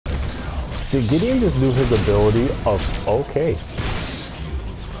Did Gideon just do his ability of okay?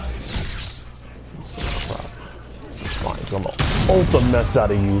 Fine, I'm gonna ult the mess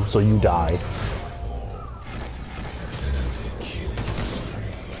out of you so you die.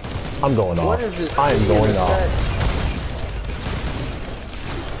 I'm going off. I am going off.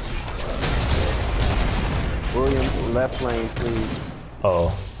 William, left lane, please. Uh oh.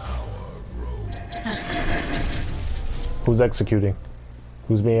 Who's executing?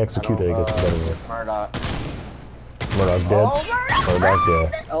 Who's being executed? I guess it's better. Murdoch. Murdoch dead? Oh, Murdoch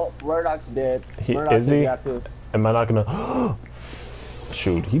dead. Oh, Murdoch's dead. Is he? Am I not gonna...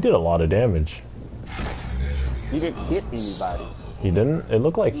 Shoot, he did a lot of damage. He didn't hit anybody. He didn't? It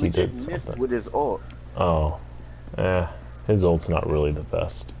looked like he did missed something. with his ult. Oh. His ult's not really the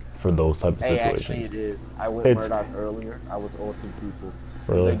best for those type of situations. Actually it is. I went Murdoch earlier. I was ulting people.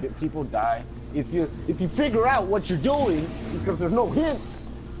 Really? People die. If you figure out what you're doing, because there's no hints,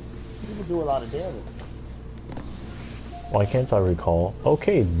 people do a lot of damage. Why can't I recall?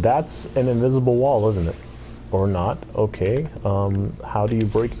 Okay, that's an invisible wall, isn't it? Or not? Okay. How do you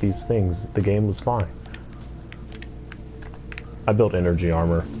break these things? The game was fine. I built energy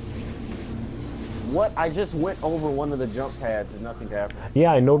armor. What? I just went over one of the jump pads and nothing happened.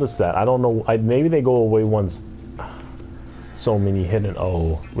 Yeah, I noticed that. I don't know. Maybe they go away once. So many hidden.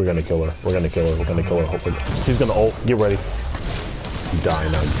 Oh, we're gonna kill her. We're gonna kill her. We're gonna kill her. Hopefully, she's gonna ult. Get ready. You die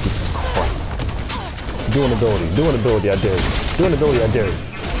now. You piece of crap. Do an ability. Do an ability. I dare you. Do an ability. I dare you.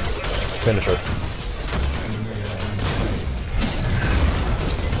 Finish her.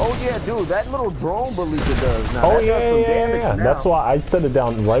 Oh yeah, dude, that little drone belief it does now. Oh that does some damage now. That's why I set it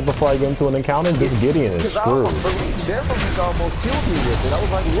down right before I get into an encounter. This Gideon is screwed. Their belief almost killed me with it. I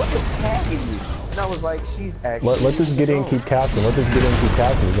was like, what is tagging you? And I was like, she's actually... Let this Gideon keep casting. Let this Gideon keep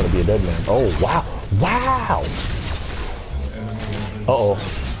casting. He's going to be a dead man. Oh, wow. Wow! Uh-oh.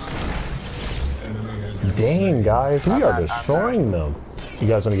 Dang, guys. We are destroying them. You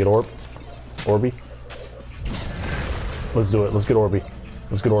guys want to get Orby? Let's do it. Let's get Orby.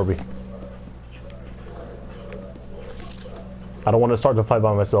 Let's get Orby. I don't want to start the fight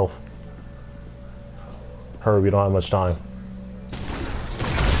by myself. Hurry, we don't have much time.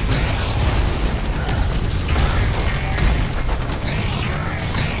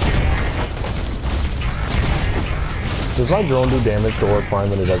 Does my drone do damage to Orb Prime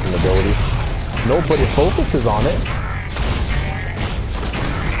when it does an ability? No, but it focuses on it.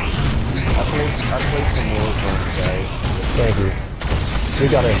 I played some more guns, guys. Thank you. We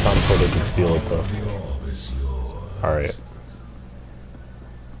got it in time before they can steal it, though. Alright.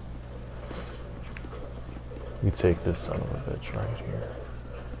 We take this son of a bitch right here.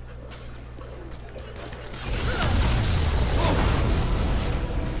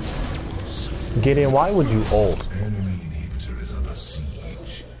 Gideon, why would you ult?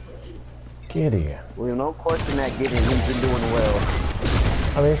 Gideon. Well, no question that Gideon, he's been doing well.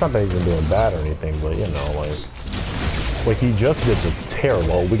 I mean, it's not that he's been doing bad or anything, but you know, like he just did the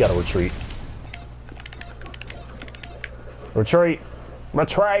terrible. Oh, we gotta retreat. Retreat!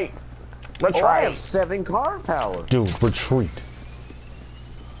 Retreat! Retreat! Oh, I have 7 card power. Dude, retreat.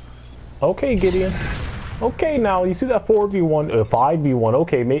 Okay, Gideon. Okay, now you see that 4v1, 5v1.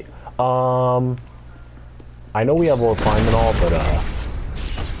 Okay, mate. I know we have Orb Prime and all, but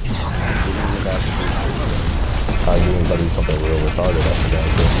Gideon's gotta do something real retarded after that.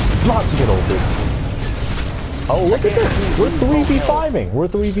 Not to get ulted. Oh, look at this! We're 3v5ing! We're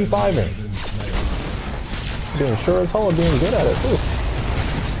 3v5ing! Being sure as hell of being good at it, too.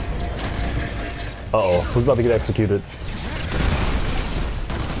 Uh-oh, who's about to get executed?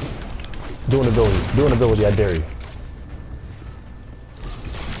 Do an ability. Do an ability, I dare you.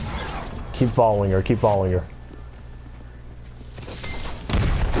 Keep following her, keep following her.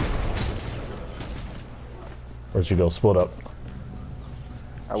 Where'd she go? Split up.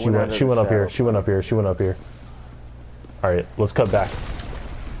 She went up here, she went up here, she went up here. Alright, let's cut back.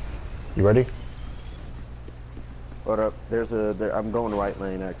 You ready? Hold up, I'm going right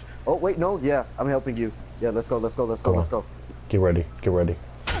lane, actually. Oh, wait, no, yeah, I'm helping you. Yeah, let's go, let's go, let's go, let's go. Get ready, get ready.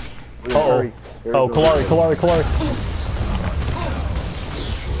 Uh-oh. Oh, Kalari, Kalari, Kalari.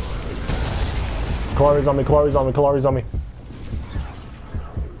 Kalari's on me, Kalari's on me, Kalari's on me.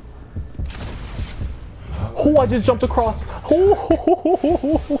 Oh, I just jumped across.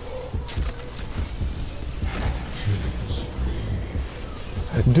 Oh.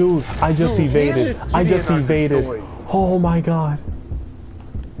 Dude, I just evaded. I just evaded. Oh my god.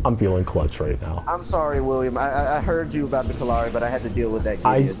 I'm feeling clutch right now. I'm sorry, William. I heard you about the Kalari, but I had to deal with that.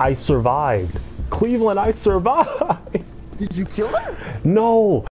 I survived. Cleveland, I survived. Did you kill her? No.